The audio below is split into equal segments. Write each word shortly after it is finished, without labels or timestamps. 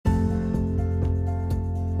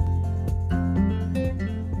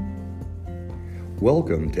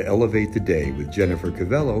Welcome to Elevate the Day with Jennifer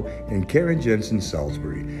Cavello and Karen Jensen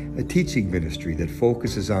Salisbury, a teaching ministry that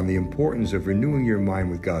focuses on the importance of renewing your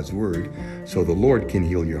mind with God's Word so the Lord can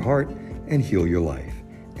heal your heart and heal your life.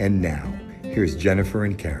 And now, here's Jennifer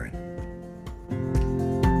and Karen.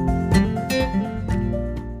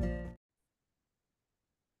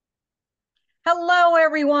 Hello,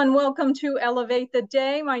 everyone. Welcome to Elevate the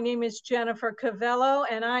Day. My name is Jennifer Cavello,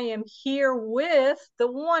 and I am here with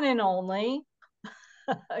the one and only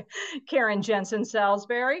Karen Jensen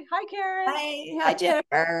Salisbury. Hi, Karen. Hi,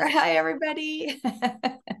 Jennifer. Hi, everybody.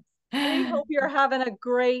 We hope you're having a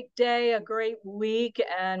great day, a great week,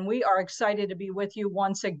 and we are excited to be with you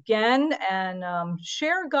once again and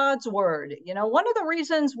share God's word. You know, one of the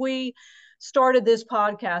reasons we started this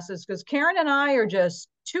podcast is because Karen and I are just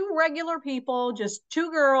two regular people, just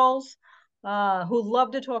two girls who love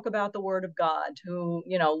to talk about the word of God, who,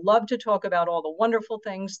 love to talk about all the wonderful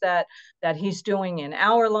things that he's doing in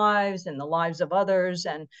our lives and the lives of others,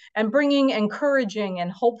 and bringing encouraging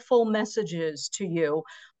and hopeful messages to you.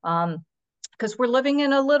 Because we're living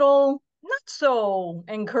in a little not so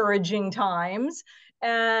encouraging times,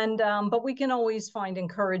 and but we can always find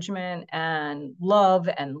encouragement and love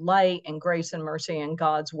and light and grace and mercy in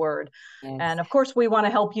God's word. Yes. And of course, we want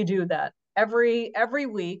to help you do that every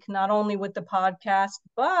week, not only with the podcast,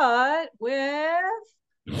 but with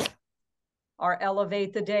our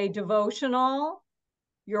Elevate the Day devotional,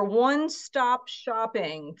 your one-stop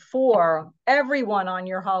shopping for everyone on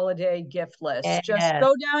your holiday gift list. Yes. Just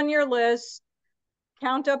go down your list,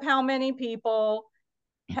 count up how many people,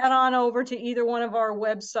 head on over to either one of our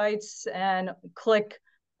websites and click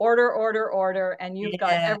order, and you've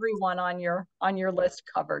got everyone on your list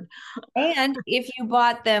covered. And if you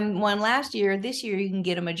bought them one last year, this year you can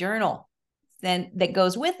get them a journal then that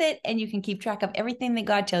goes with it, and you can keep track of everything that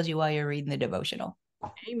God tells you while you're reading the devotional.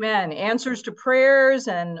 Amen. Answers to prayers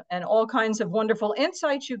and all kinds of wonderful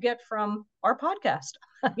insights you get from our podcast.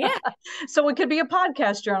 Yeah. So it could be a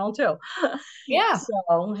podcast journal too. Yeah.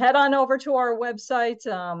 So head on over to our website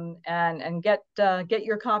and get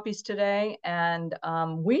your copies today. And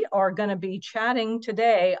we are going to be chatting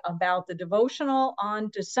today about the devotional on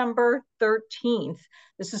December 13th.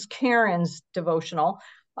 This is Karen's devotional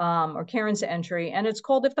or Karen's entry, and it's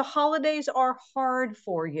called "If the Holidays Are Hard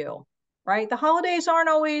for You." Right? The holidays aren't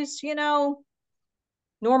always,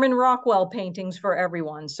 Norman Rockwell paintings for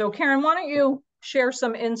everyone. So Karen, why don't you share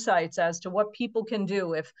some insights as to what people can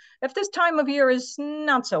do if this time of year is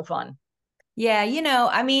not so fun? Yeah,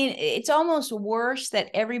 it's almost worse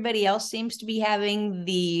that everybody else seems to be having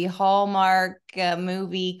the Hallmark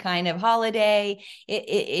movie kind of holiday.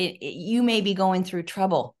 You may be going through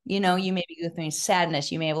trouble. You may be going through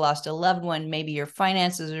sadness. You may have lost a loved one. Maybe your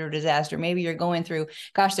finances are a disaster. Maybe you're going through,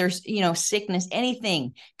 there's, sickness.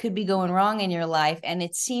 Anything could be going wrong in your life. And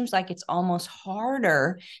it seems like it's almost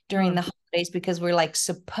harder during the holidays because we're like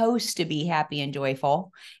supposed to be happy and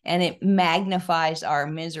joyful, and it magnifies our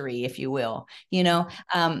misery, if you will.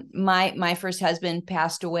 My first husband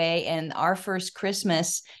passed away, and our first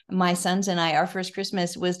Christmas, my sons and I, our first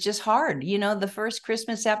Christmas was just hard. The first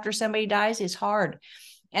Christmas after somebody dies is hard.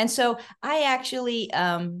 And so I actually,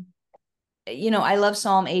 I love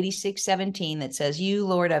Psalm 86:17 that says, "You,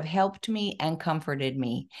 Lord, have helped me and comforted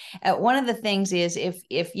me." One of the things is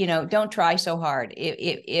if don't try so hard.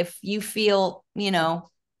 If you feel,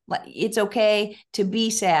 it's okay to be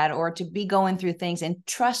sad or to be going through things, and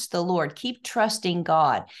trust the Lord. Keep trusting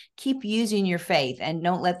God. Keep using your faith, and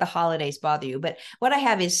don't let the holidays bother you. But what I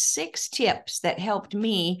have is 6 tips that helped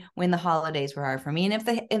me when the holidays were hard for me.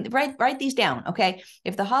 And write these down. Okay.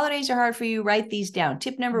 If the holidays are hard for you, write these down.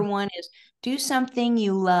 Tip number 1 is do something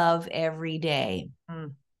you love every day.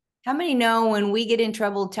 How many know when we get in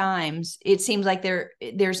troubled times, it seems like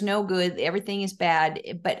there's no good, everything is bad,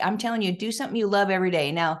 but I'm telling you, do something you love every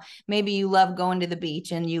day. Now, maybe you love going to the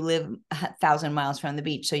beach and you live 1,000 miles from the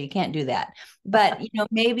beach, so you can't do that. But,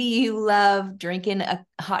 maybe you love drinking a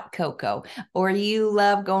hot cocoa, or you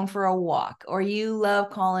love going for a walk, or you love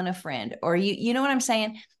calling a friend, or you know what I'm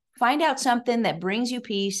saying? Find out something that brings you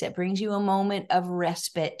peace, that brings you a moment of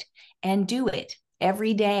respite, and do it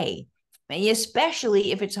every day.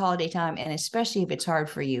 Especially if it's holiday time, and especially if it's hard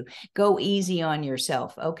for you. Go easy on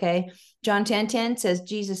yourself, okay? John 10:10 says,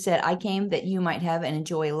 Jesus said, "I came that you might have and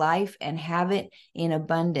enjoy life and have it in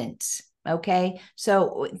abundance." Okay?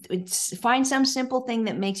 So find some simple thing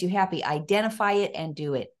that makes you happy. Identify it and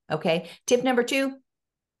do it, okay? Tip number 2,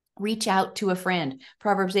 Reach out to a friend.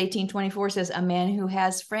 Proverbs 18:24 says, a man who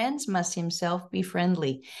has friends must himself be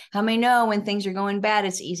friendly. How many know when things are going bad,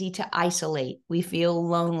 it's easy to isolate. We feel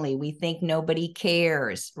lonely. We think nobody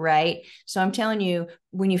cares, right? So I'm telling you,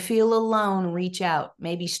 when you feel alone, reach out.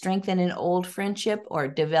 Maybe strengthen an old friendship or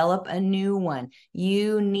develop a new one.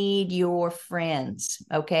 You need your friends,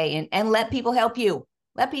 okay? And let people help you.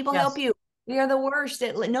 Let people help you. We are the worst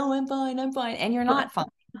at, no, I'm fine. And you're not fine,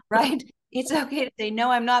 right? It's okay to say, no,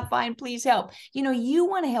 I'm not fine. Please help. You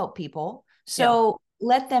want to help people. So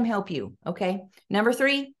let them help you. Okay. Number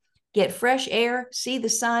 3, get fresh air, see the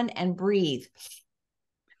sun, and breathe.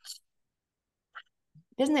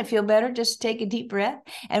 Doesn't it feel better just to take a deep breath?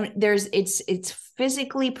 And it's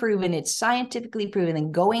physically proven, it's scientifically proven,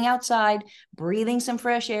 and going outside, breathing some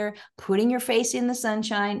fresh air, putting your face in the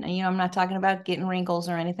sunshine. I'm not talking about getting wrinkles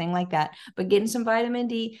or anything like that, but getting some vitamin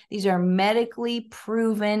D. These are medically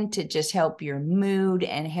proven to just help your mood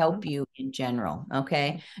and help you in general.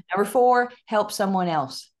 Okay. Number 4, help someone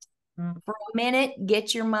else. For a minute,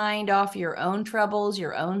 get your mind off your own troubles,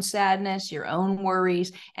 your own sadness, your own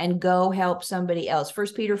worries, and go help somebody else.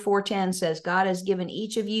 1 Peter 4:10 says, God has given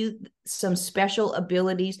each of you some special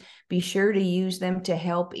abilities. Be sure to use them to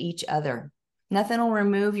help each other. Nothing will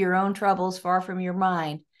remove your own troubles far from your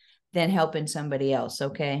mind than helping somebody else,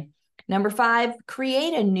 okay? Number 5,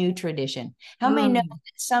 create a new tradition. How many know that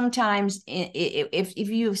sometimes if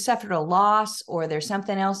you've suffered a loss or there's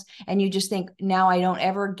something else and you just think, now I don't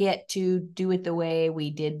ever get to do it the way we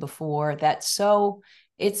did before, that's so,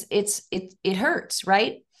 it hurts,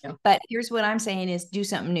 right? Yeah. But here's what I'm saying is do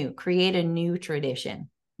something new, create a new tradition.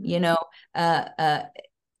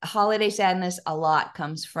 Holiday sadness a lot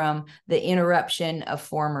comes from the interruption of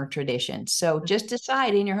former traditions. So just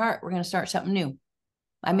decide in your heart, we're going to start something new.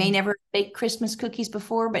 I may never bake Christmas cookies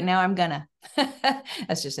before, but now I'm gonna.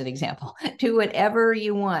 That's just an example. Do whatever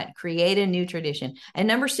you want. Create a new tradition. And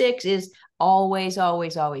number 6 is always,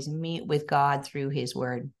 always, always meet with God through his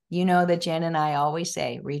word. You know that Jen and I always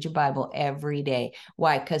say, read your Bible every day.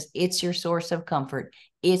 Why? Because it's your source of comfort.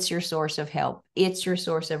 It's your source of help. It's your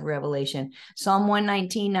source of revelation. Psalm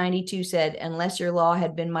 119:92 said, unless your law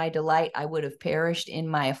had been my delight, I would have perished in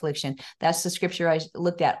my affliction. That's the scripture I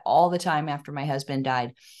looked at all the time after my husband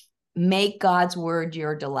died. Make God's word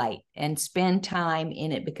your delight and spend time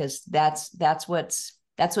in it, because that's what's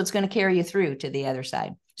going to carry you through to the other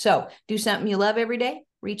side. So do something you love every day.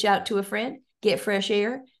 Reach out to a friend, get fresh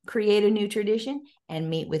air, create a new tradition,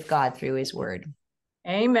 and meet with God through his word.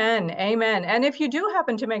 Amen. Amen. And if you do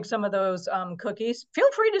happen to make some of those cookies,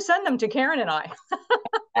 feel free to send them to Karen and I.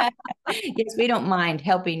 Yes, we don't mind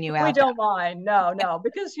helping you out. We don't mind. No,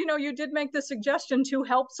 because, you did make the suggestion to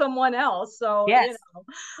help someone else. So, yes.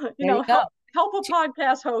 help a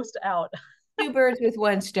podcast host out. 2 birds with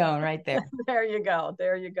 1 stone right there. There you go.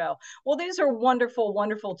 Well, these are wonderful,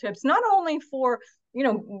 wonderful tips, not only for,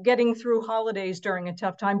 getting through holidays during a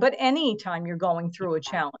tough time, but any time you're going through a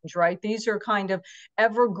challenge, right? These are kind of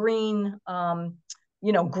evergreen,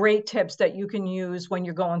 great tips that you can use when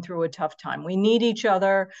you're going through a tough time. We need each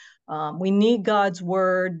other. We need God's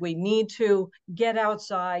word. We need to get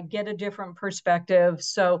outside, get a different perspective.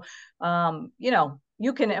 So,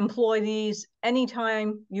 you can employ these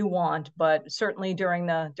anytime you want, but certainly during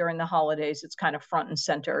the holidays, it's kind of front and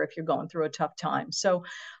center if you're going through a tough time. So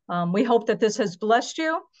we hope that this has blessed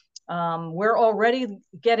you. We're already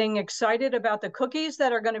getting excited about the cookies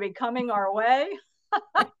that are going to be coming our way.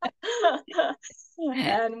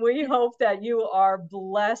 And we hope that you are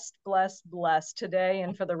blessed today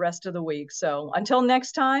and for the rest of the week. So until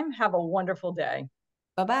next time, have a wonderful day.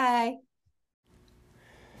 Bye-bye.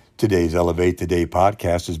 Today's Elevate Today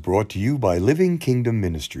podcast is brought to you by Living Kingdom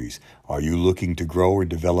Ministries. Are you looking to grow and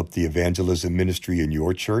develop the evangelism ministry in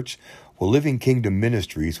your church? Well, Living Kingdom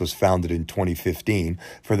Ministries was founded in 2015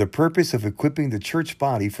 for the purpose of equipping the church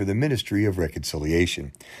body for the ministry of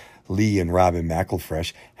reconciliation. Lee and Robin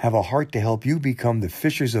McElfresh have a heart to help you become the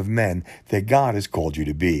fishers of men that God has called you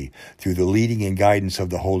to be. Through the leading and guidance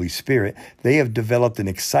of the Holy Spirit, they have developed an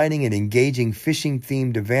exciting and engaging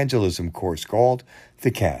fishing-themed evangelism course called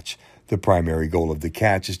The Catch. The primary goal of The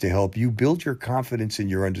Catch is to help you build your confidence in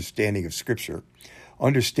your understanding of Scripture,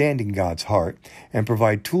 understanding God's heart, and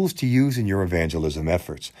provide tools to use in your evangelism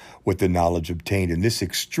efforts. With the knowledge obtained in this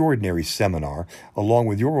extraordinary seminar, along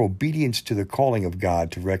with your obedience to the calling of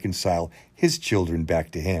God to reconcile His children back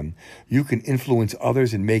to Him, you can influence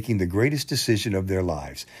others in making the greatest decision of their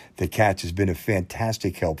lives. The Catch has been a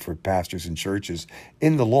fantastic help for pastors and churches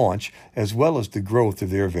in the launch as well as the growth of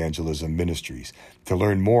their evangelism ministries. To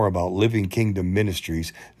learn more about Living Kingdom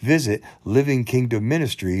Ministries, visit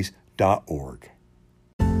livingkingdomministries.org.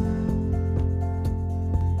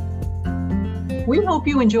 We hope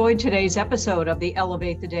you enjoyed today's episode of the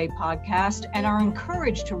Elevate the Day podcast and are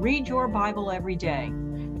encouraged to read your Bible every day.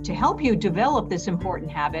 To help you develop this important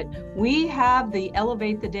habit, we have the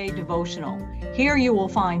Elevate the Day devotional. Here you will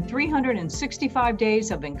find 365 days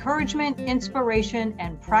of encouragement, inspiration,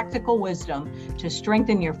 and practical wisdom to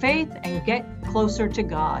strengthen your faith and get closer to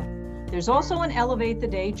God. There's also an Elevate the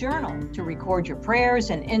Day journal to record your prayers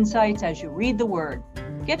and insights as you read the Word.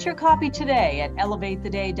 Get your copy today at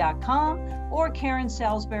elevatetheday.com or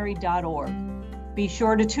karensalisbury.org. Be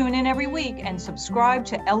sure to tune in every week and subscribe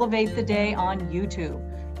to Elevate the Day on YouTube.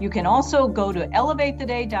 You can also go to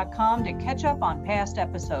elevatetheday.com to catch up on past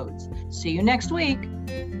episodes. See you next week.